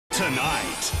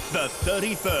Tonight, the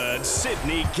 33rd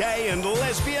Sydney Gay and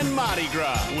Lesbian Mardi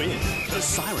Gras with the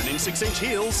siren in 6-inch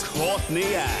heels,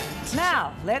 Courtney Act.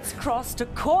 Now, let's cross to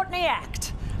Courtney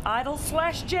Act,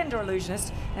 idol/gender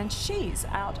illusionist, and she's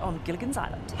out on Gilligan's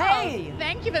Island. Hey! Oh,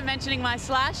 thank you for mentioning my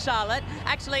slash, Charlotte.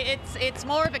 Actually, it's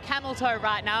more of a camel toe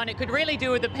right now, and it could really do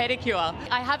with a pedicure.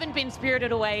 I haven't been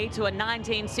spirited away to a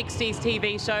 1960s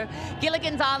TV show.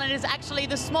 Gilligan's Island is actually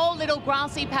the small little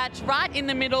grassy patch right in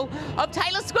the middle of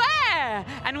Taylor Square,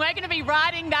 and we're going to be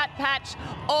riding that patch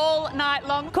all night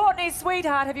long. Courtney,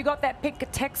 sweetheart, have you got that pick a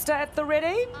texter at the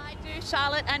ready? I do,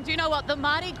 Charlotte, and do you know what? The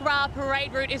Mardi Gras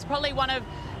parade route is probably one of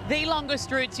the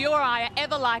longest routes you or I are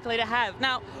ever likely to have.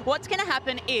 Now, what's going to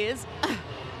happen is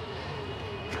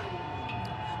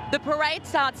the parade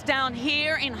starts down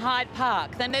here in Hyde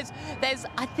Park. Then there's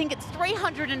I think it's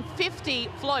 350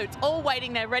 floats all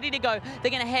waiting there, ready to go.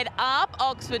 They're going to head up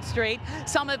Oxford Street,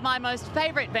 some of my most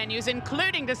favourite venues,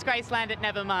 including Disgraceland at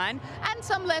Nevermind, and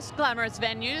some less glamorous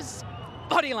venues,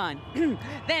 Bodyline.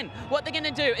 Then what they're going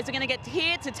to do is they're going to get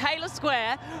here to Taylor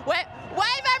Square, where,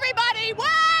 wave everybody,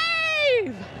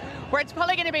 wave! Where it's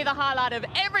probably going to be the highlight of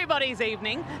everybody's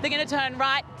evening. They're going to turn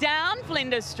right down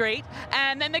Flinders Street,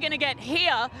 and then they're going to get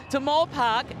here to Moore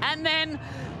Park, and then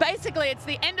basically it's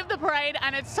the end of the parade,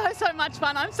 and it's so much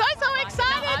fun. I'm so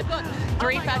excited. Now, I've got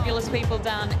three fabulous people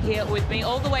down here with me,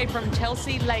 all the way from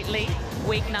Chelsea Latley,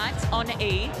 weeknights on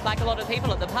E, like a lot of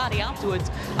people at the party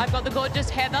afterwards. I've got the gorgeous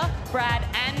Heather, Brad,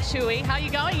 and Chewy. How are you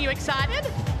going? Are you excited?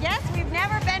 Yes, we've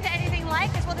never been to anything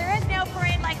like this. Well, there is no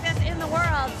parade like this in the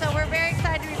world, so we're very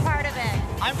excited to be part of it.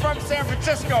 I'm from San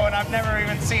Francisco, and I've never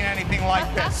even seen anything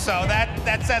like this, so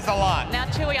that says a lot. Now,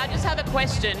 Chewy, I just have a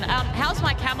question. How's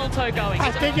my camel toe going?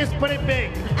 I think it's pretty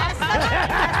big. As someone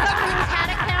who's had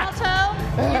a camel toe,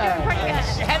 you're doing pretty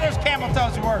good. Heather's camel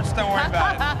toe's worse, don't worry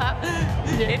about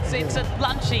it. It's a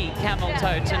lunchy camel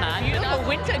toe tonight. Beautiful.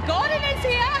 Wynter Gordon is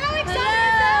here. How excited is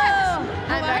that?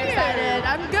 I'm very excited.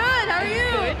 I'm good. How are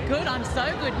you? Good. I'm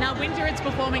so good. Now, Wynter is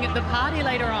performing at the party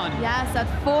later on. Yes, at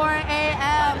 4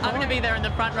 a.m. I'm going to be there in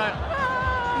the front row.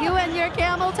 You and your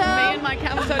camel toe? Me and my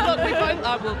camel toe. Look, we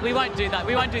both. We won't do that.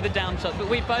 We won't do the down shot. But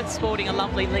we're both sporting a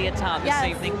lovely leotard this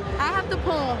evening. I have to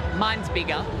pull. Mine's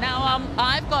bigger. Now,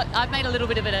 I've made a little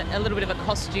bit of a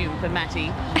costume for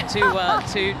Matty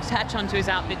to attach onto his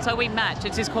outfit. So we match.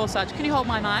 It's his corsage. Can you hold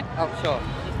my mic? Oh, sure.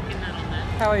 Just pin that on there.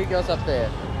 How are you girls up there?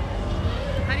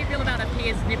 How do you feel about a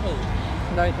pierced nipple?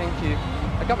 No, thank you.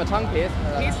 I got my tongue pierced.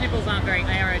 Pierced nipples aren't very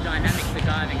aerodynamic for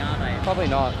diving, are they? Probably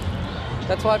not.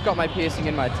 That's why I've got my piercing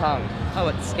in my tongue. Oh,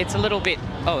 it's a little bit.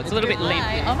 Oh, it's a little bit limp.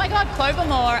 Oh my God, Clover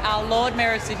Moore, our Lord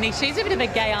Mayor of Sydney. She's a bit of a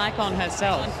gay icon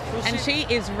herself, and she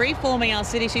is reforming our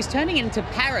city. She's turning it into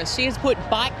Paris. She has put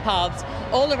bike paths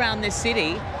all around this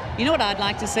city. You know what I'd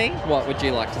like to see? What would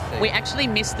you like to see? We actually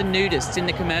missed the nudists in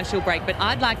the commercial break, but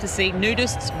I'd like to see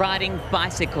nudists riding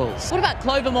bicycles. What about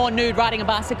Clover Moore nude riding a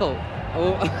bicycle?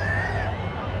 Oh,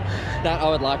 that I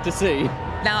would like to see.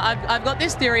 Now, I've got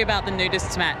this theory about the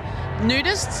nudists, Matt.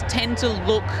 Nudists tend to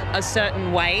look a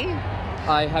certain way.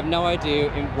 I have no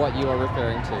idea in what you are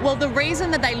referring to. Well, the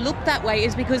reason that they look that way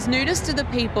is because nudists are the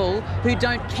people who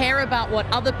don't care about what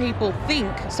other people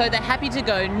think, so they're happy to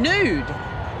go nude.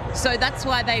 So that's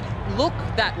why they look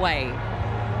that way.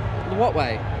 What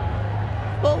way?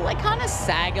 Well, they kind of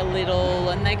sag a little,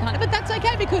 and but that's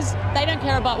okay because they don't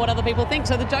care about what other people think.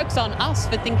 So the joke's on us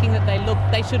for thinking that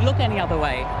they should look any other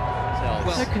way.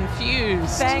 Well, so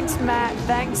confused. Thanks, Matt.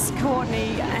 Thanks,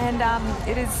 Courtney. And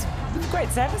it is great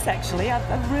service, actually.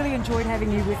 I've really enjoyed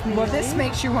having you with me. Well, this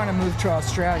makes you want to move to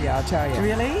Australia, I'll tell you.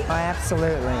 Really? Oh,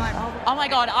 absolutely. Oh my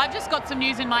God, I've just got some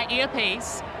news in my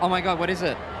earpiece. Oh my God, what is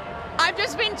it? I've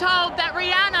just been told that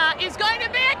Rhianna is going to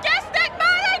be a guest at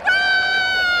Mardi Gras!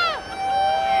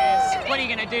 What are you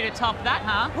going to do to top that,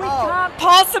 huh? We can't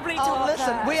possibly top listen,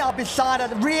 that. we are beside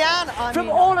it. Rhianna, From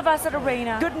all of us at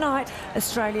Arena, good night,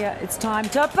 Australia. It's time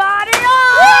to party on!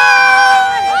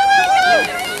 Oh my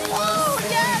God!